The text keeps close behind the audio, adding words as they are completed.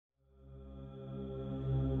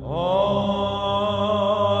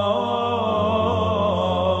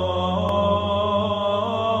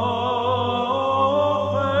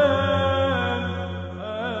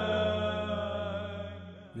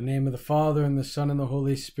the Son, and the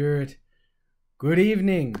Holy Spirit. Good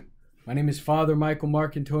evening. My name is Father Michael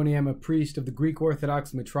Marcantoni. I'm a priest of the Greek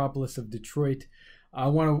Orthodox metropolis of Detroit. I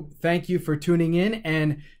want to thank you for tuning in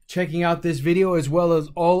and checking out this video as well as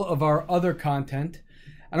all of our other content.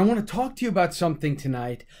 And I want to talk to you about something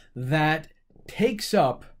tonight that takes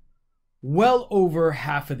up well over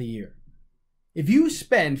half of the year. If you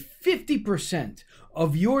spend 50%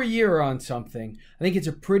 of your year on something, I think it's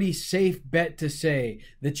a pretty safe bet to say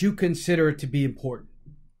that you consider it to be important.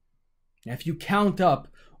 Now, if you count up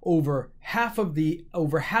over half of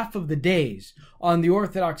the days on the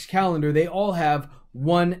Orthodox calendar, they all have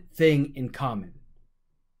one thing in common: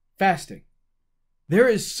 fasting. There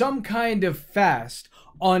is some kind of fast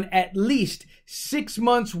on at least 6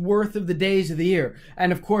 months worth of the days of the year.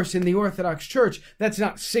 And of course, in the Orthodox Church, that's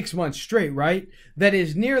not 6 months straight, right? That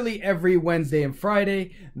is nearly every Wednesday and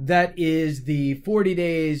Friday. That is the 40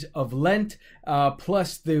 days of Lent,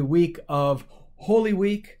 plus the week of Holy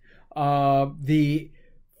Week, the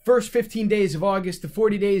first 15 days of August, the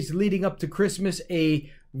 40 days leading up to Christmas,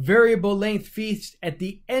 a variable length feast at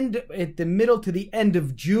the middle to the end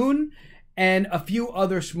of June, and a few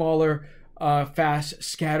other smaller fasts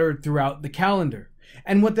scattered throughout the calendar.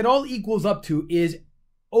 And what that all equals up to is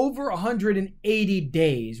over 180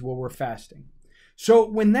 days where we're fasting. So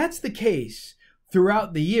when that's the case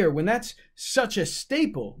throughout the year, when that's such a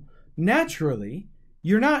staple, naturally,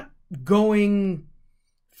 you're not going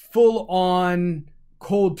full on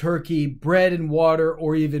cold turkey, bread and water,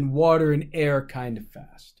 or even water and air kind of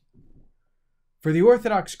fast. For the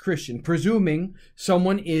Orthodox Christian, presuming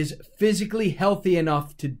someone is physically healthy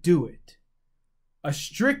enough to do it, a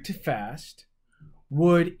strict fast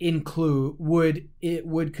would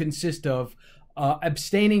consist of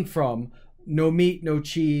abstaining from no meat, no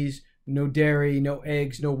cheese, no dairy, no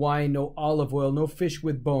eggs, no wine, no olive oil, no fish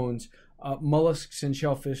with bones. Mollusks and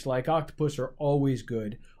shellfish like octopus are always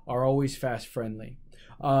good, are always fast friendly.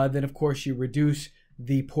 Then of course you reduce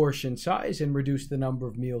the portion size and reduce the number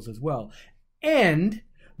of meals as well. And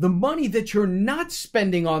the money that you're not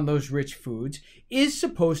spending on those rich foods is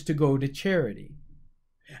supposed to go to charity.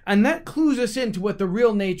 And that clues us into what the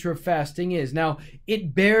real nature of fasting is. Now,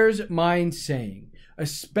 it bears mind saying,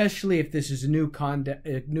 especially if this is a new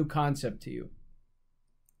concept to you,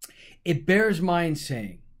 it bears mind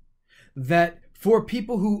saying that for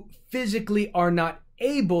people who physically are not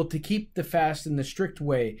able to keep the fast in the strict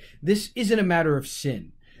way, this isn't a matter of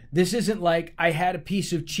sin. This isn't like I had a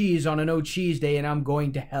piece of cheese on a no cheese day and I'm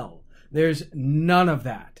going to hell. There's none of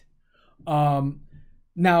that.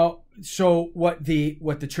 Now, so what the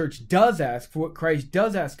church does ask, for what Christ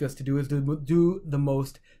does ask us to do, is to do the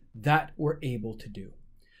most that we're able to do.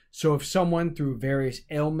 So if someone through various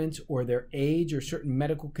ailments or their age or certain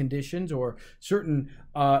medical conditions or certain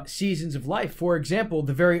seasons of life, for example,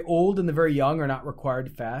 the very old and the very young are not required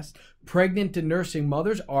to fast. Pregnant and nursing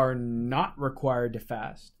mothers are not required to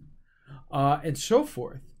fast, and so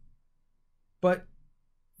forth. But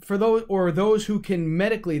for those who can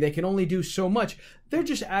medically, they can only do so much. They're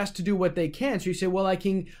just asked to do what they can. So you say, well,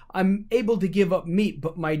 I'm able to give up meat,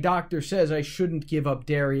 but my doctor says I shouldn't give up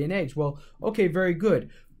dairy and eggs. Well, okay, very good.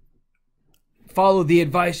 Follow the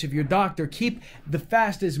advice of your doctor. Keep the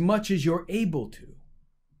fast as much as you're able to.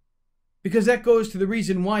 Because that goes to the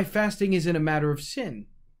reason why fasting isn't a matter of sin.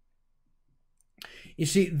 You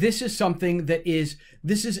see, this is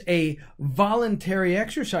a voluntary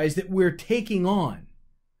exercise that we're taking on,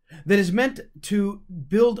 that is meant to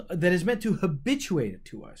habituate it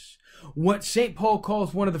to us. What St. Paul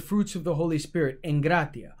calls one of the fruits of the Holy Spirit,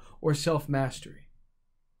 engratia, or self-mastery.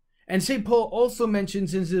 And St. Paul also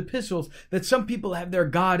mentions in his epistles that some people have their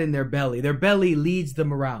God in their belly. Their belly leads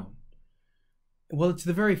them around. Well, it's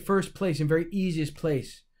the very first place and very easiest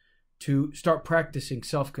place to start practicing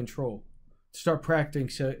self-control, start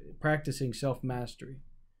practicing self-mastery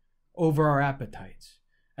over our appetites.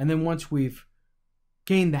 And then once we've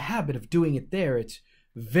gained the habit of doing it there, it's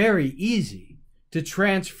very easy to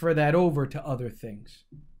transfer that over to other things.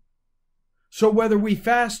 So whether we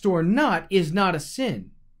fast or not is not a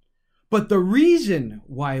sin. But the reason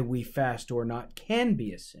why we fast or not can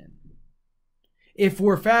be a sin. If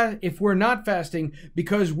we're not fasting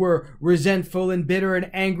because we're resentful and bitter and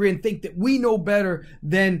angry and think that we know better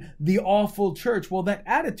than the awful church, well, that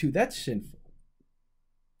attitude, that's sinful.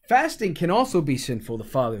 Fasting can also be sinful, the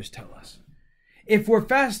fathers tell us. If we're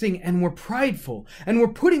fasting and we're prideful and we're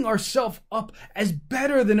putting ourselves up as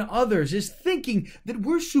better than others, is thinking that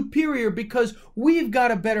we're superior because we've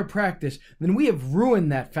got a better practice, then we have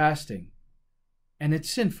ruined that fasting. And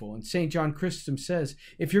it's sinful. And St. John Chrysostom says,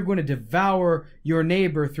 if you're going to devour your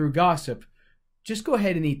neighbor through gossip, just go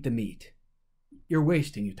ahead and eat the meat. You're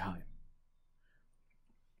wasting your time.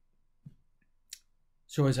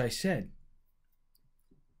 So as I said,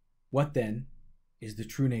 what then is the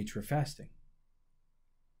true nature of fasting?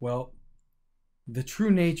 Well, the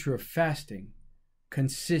true nature of fasting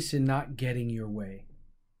consists in not getting your way.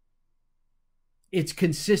 It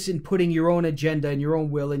consists in putting your own agenda and your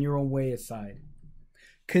own will and your own way aside.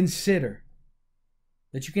 Consider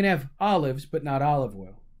that you can have olives but not olive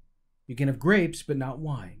oil. You can have grapes but not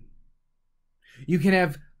wine. You can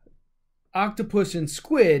have octopus and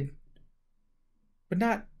squid but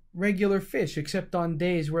not regular fish, except on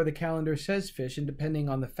days where the calendar says fish, and depending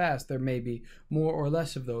on the fast, there may be more or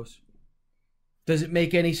less of those. Does it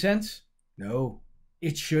make any sense? No,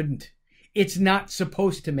 it shouldn't. It's not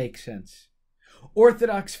supposed to make sense.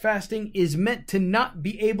 Orthodox fasting is meant to not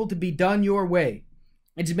be able to be done your way.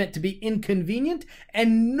 It's meant to be inconvenient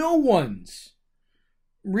and no one's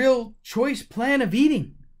real choice plan of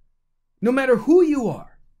eating, no matter who you are.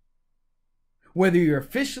 Whether you're a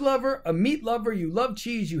fish lover, a meat lover, you love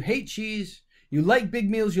cheese, you hate cheese, you like big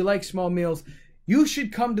meals, you like small meals, you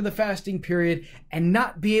should come to the fasting period and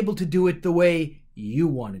not be able to do it the way you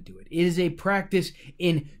want to do it. It is a practice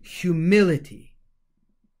in humility,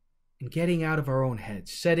 in getting out of our own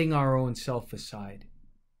heads, setting our own self aside.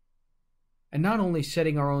 And not only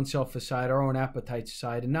setting our own self aside, our own appetites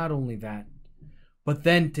aside, and not only that, but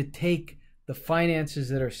then to take the finances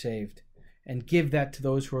that are saved and give that to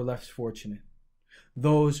those who are less fortunate.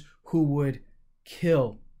 Those who would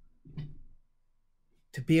kill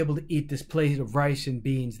to be able to eat this plate of rice and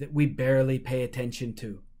beans that we barely pay attention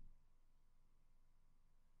to.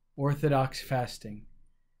 Orthodox fasting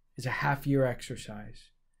is a half-year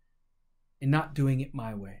exercise in not doing it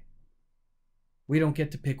my way. We don't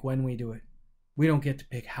get to pick when we do it. We don't get to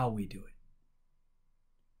pick how we do it.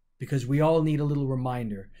 Because we all need a little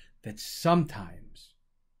reminder that sometimes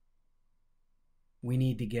we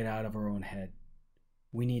need to get out of our own head.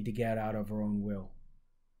 We need to get out of our own will.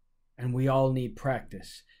 And we all need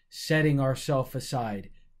practice, setting ourselves aside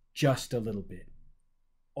just a little bit,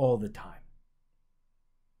 all the time.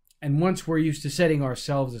 And once we're used to setting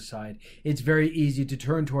ourselves aside, it's very easy to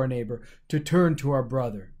turn to our neighbor, to turn to our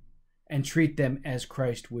brother, and treat them as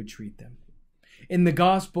Christ would treat them. In the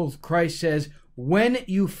Gospels, Christ says, "When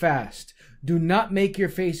you fast, do not make your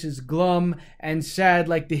faces glum and sad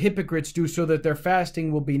like the hypocrites do, so that their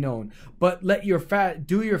fasting will be known. But let your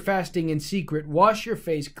do your fasting in secret, wash your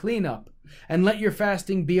face, clean up, and let your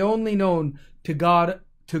fasting be only known to God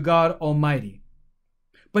Almighty."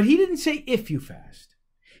 But he didn't say if you fast.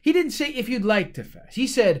 He didn't say if you'd like to fast. He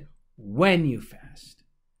said when you fast.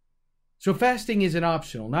 So fasting isn't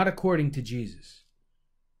optional, not according to Jesus.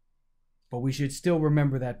 But we should still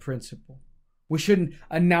remember that principle. We shouldn't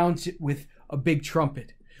announce it with a big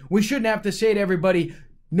trumpet. We shouldn't have to say to everybody,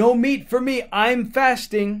 "No meat for me, I'm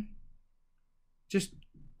fasting." Just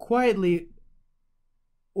quietly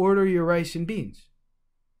order your rice and beans.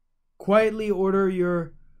 Quietly order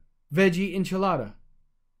your veggie enchilada.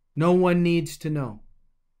 No one needs to know.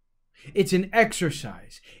 It's an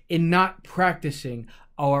exercise in not practicing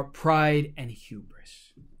our pride and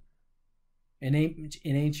hubris. In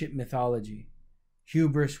ancient mythology,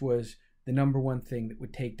 hubris was the number one thing that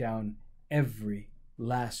would take down every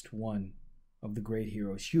last one of the great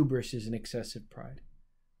heroes. Hubris is an excessive pride.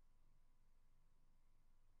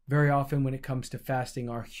 Very often when it comes to fasting,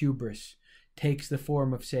 our hubris takes the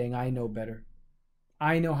form of saying, "I know better.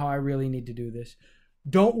 I know how I really need to do this.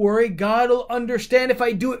 Don't worry, God will understand if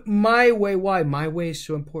I do it my way." Why? My way is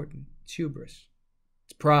so important. It's hubris.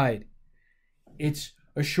 It's pride. It's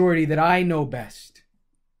a surety that I know best.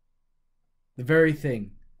 The very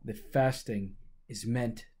thing that fasting is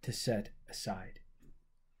meant to set aside.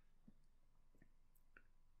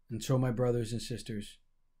 And so, my brothers and sisters,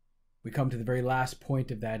 we come to the very last point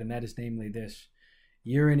of that, and that is namely this.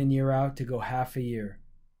 Year in and year out, to go half a year,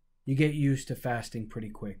 you get used to fasting pretty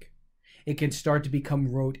quick. It can start to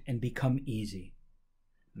become rote and become easy.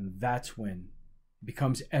 And that's when it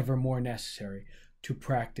becomes ever more necessary to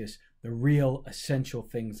practice the real essential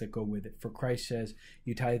things that go with it. For Christ says,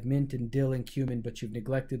 "You tithe mint and dill and cumin, but you've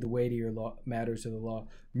neglected the weightier matters of the law,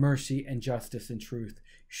 mercy and justice and truth."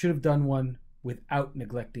 You should have done one without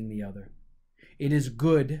neglecting the other. It is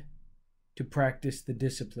good to practice the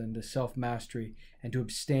discipline, the self-mastery, and to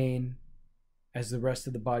abstain as the rest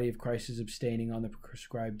of the body of Christ is abstaining on the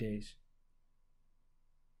prescribed days.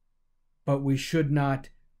 But we should not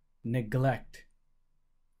neglect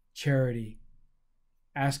charity,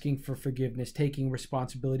 asking for forgiveness, taking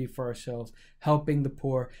responsibility for ourselves, helping the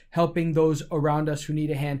poor, helping those around us who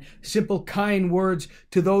need a hand, simple kind words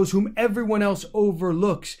to those whom everyone else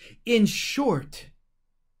overlooks. In short,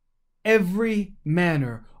 every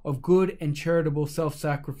manner of good and charitable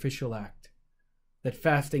self-sacrificial act. that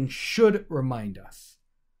fasting should remind us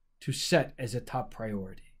to set as a top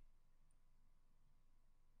priority.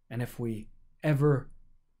 And if we ever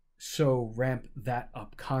so ramp that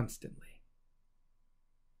up constantly,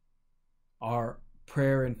 our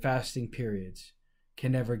prayer and fasting periods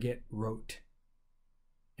can never get rote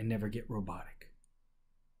and never get robotic.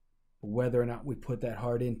 But whether or not we put that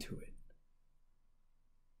heart into it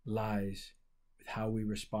lies with how we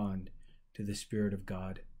respond to the Spirit of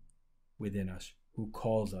God within us, who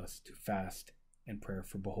calls us to fast and prayer.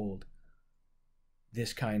 For behold,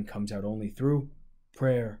 this kind comes out only through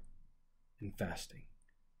prayer and fasting.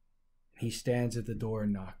 He stands at the door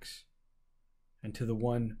and knocks, and to the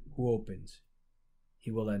one who opens,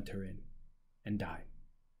 he will enter in and dine.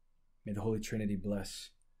 May the Holy Trinity bless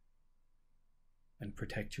and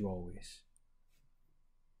protect you always.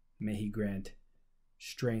 May he grant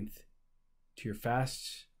strength to your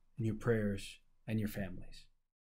fasts and your prayers and your families.